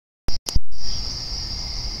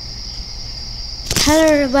Hello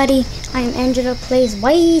everybody, I'm Angela Plays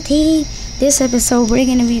YT. This episode we're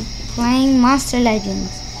gonna be playing Monster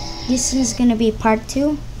Legends. This is gonna be part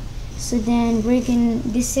 2. So then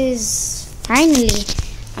this is finally,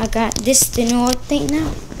 I got this the new update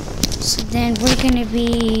now. So then we're gonna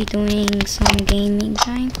be doing some gaming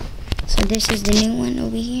time. So this is the new one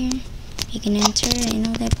over here. You can enter,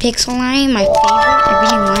 that Pixel Line, my favorite, I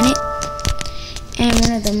really want it. And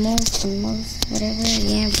one of the most whatever,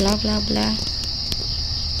 yeah, blah blah blah.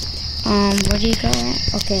 Where do you go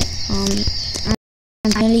at? Okay, I'm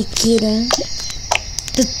finally getting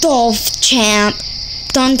the DolphChamp.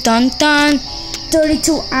 Dun dun dun.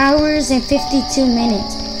 32 hours and 52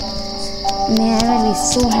 minutes. Man, I'm gonna be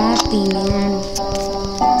so happy, man.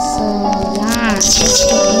 So yeah, let's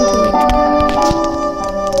get into it.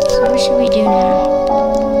 So what should we do now?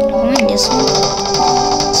 I want this one.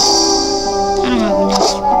 I don't have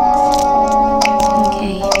enough.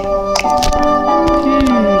 Okay.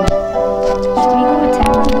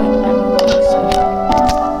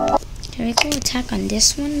 Should we go attack on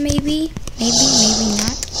this one, maybe? Maybe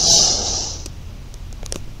not.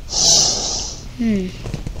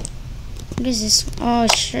 What is this? Oh,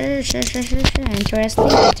 sure.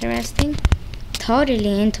 Interesting.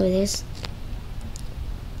 Totally into this.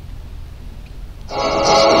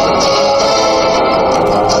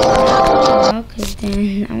 Because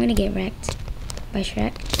then I'm gonna get wrecked by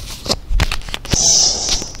Shrek.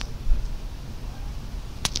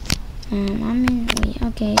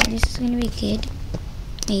 Okay, this is gonna be good.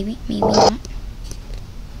 Maybe not.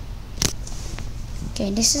 Okay,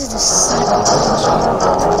 this is the second dungeon.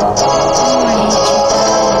 Oh, I hate you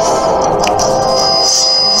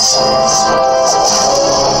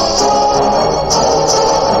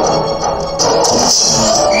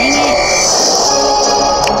Dang it.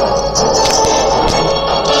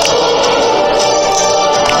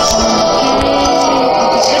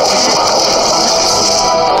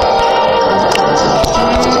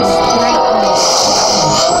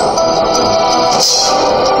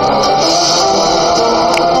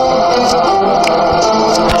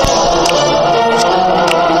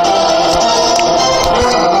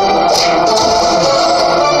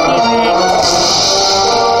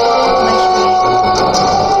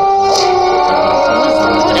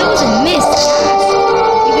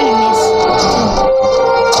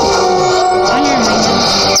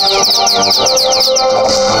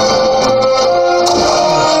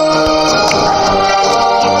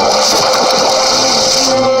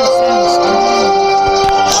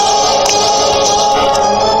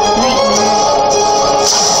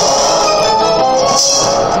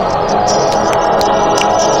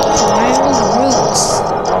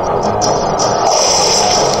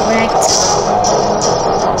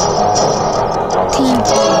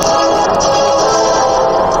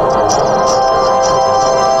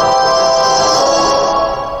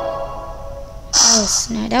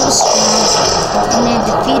 That was strong, and it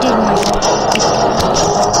defeated my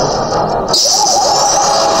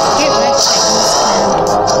Get wrecked by this cloud.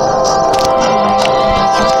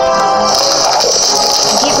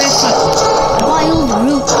 Get wrecked by wild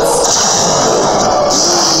roots.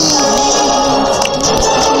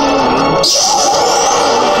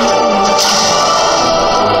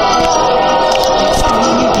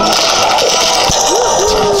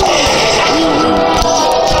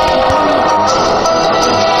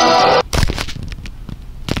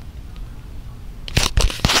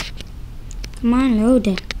 Come on, load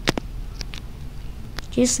it.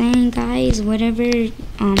 Just saying, guys, whatever,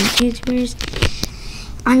 YouTubers,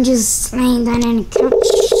 I'm just laying down on the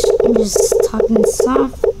couch. I'm just talking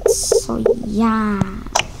soft. So, yeah.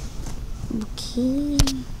 Okay.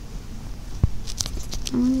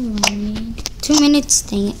 I only need 2 minutes,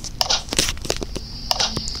 dang it.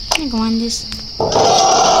 I'm gonna go on this.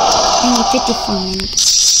 Only 54 minutes.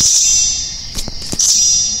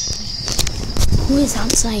 Who is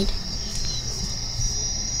outside?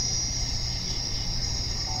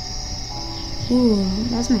 Ooh,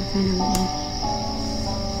 that's my friend over there.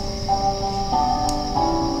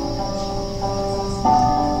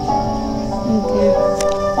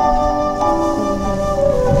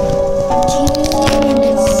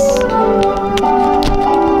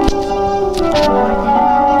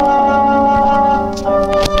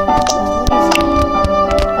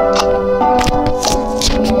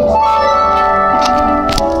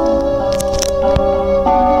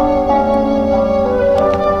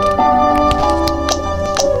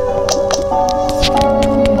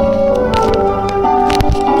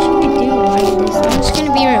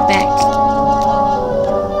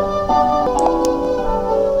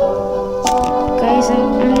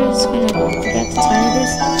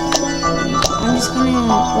 just gonna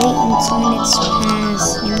wait until it's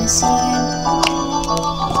past. Let me see again.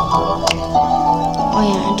 Oh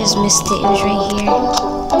yeah, I just missed it. It was right here.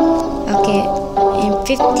 Okay, in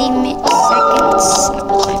 50 seconds,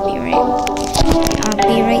 I'll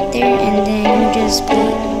be right there, and then you just be.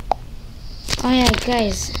 Oh yeah,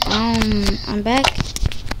 guys. I'm back.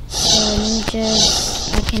 So let me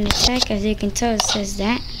just. I can attack. As you can tell, it says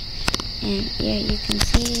that. And yeah, you can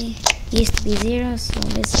see it used to be 0, so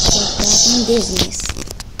let's go back in business.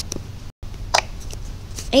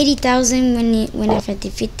 80,000 whenever I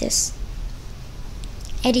defeat this.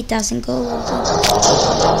 80,000 gold.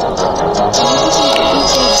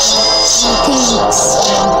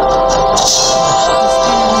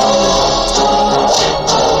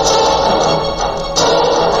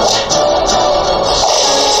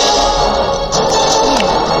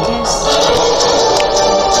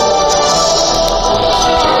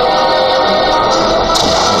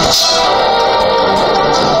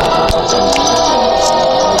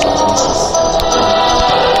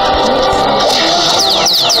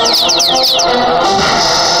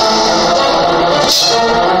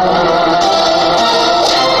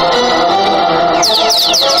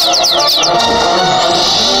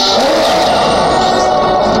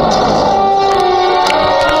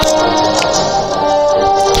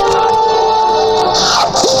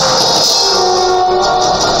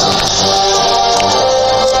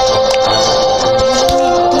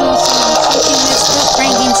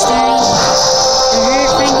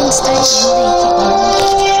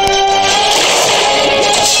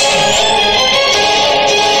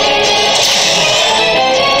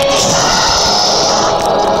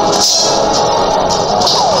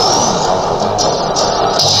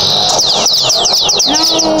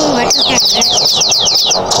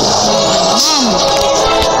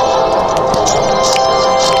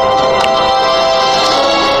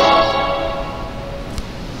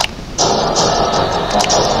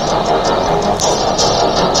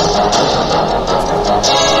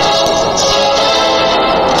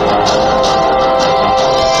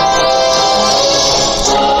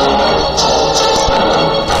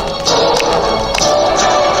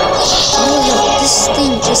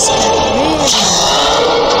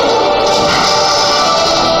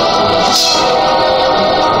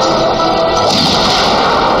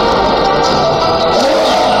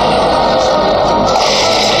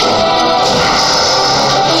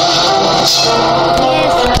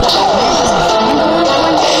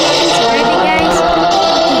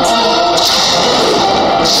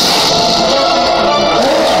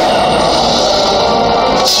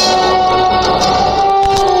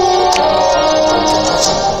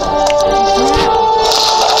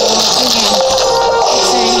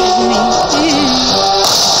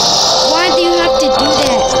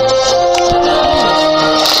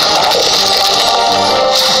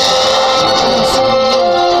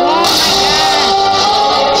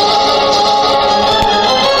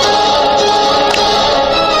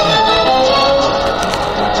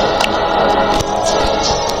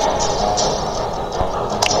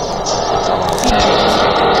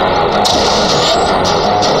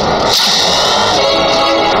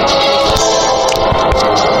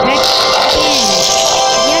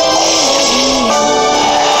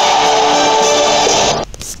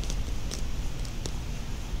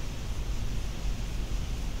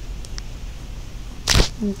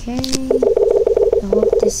 Okay, I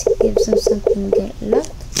hope this gives them something good luck.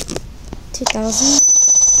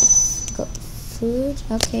 2,000. Got food.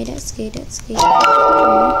 Okay, that's good, that's good.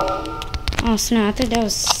 Oh snap, I thought that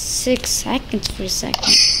was 6 seconds for a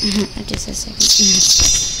second. I just said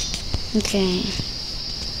second. Okay.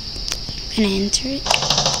 Can I enter it?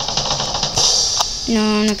 No,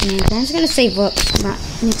 I'm not gonna enter. I'm just gonna save up. But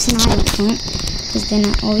next time I don't. Because then I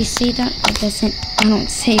always say that. I don't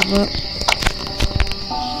save up.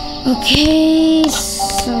 Okay,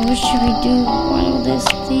 so what should we do? Follow this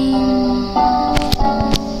thing.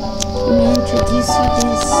 Let me introduce you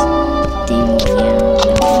this thing. Yeah, blah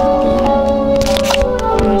blah blah.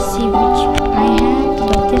 I'm gonna see which I have,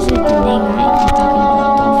 but this is the thing I'm talking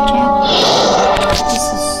about, DolphChamp. This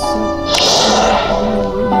is so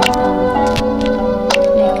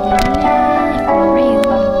like for real.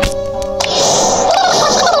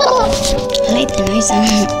 I like the noise.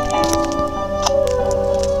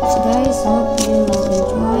 So guys, hope you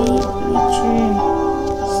enjoy. Make sure,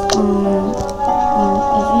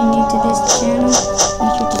 if you're new to this channel,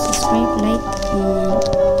 make sure to subscribe, like, and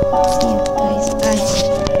see you guys. Bye.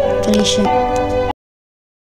 Felicia.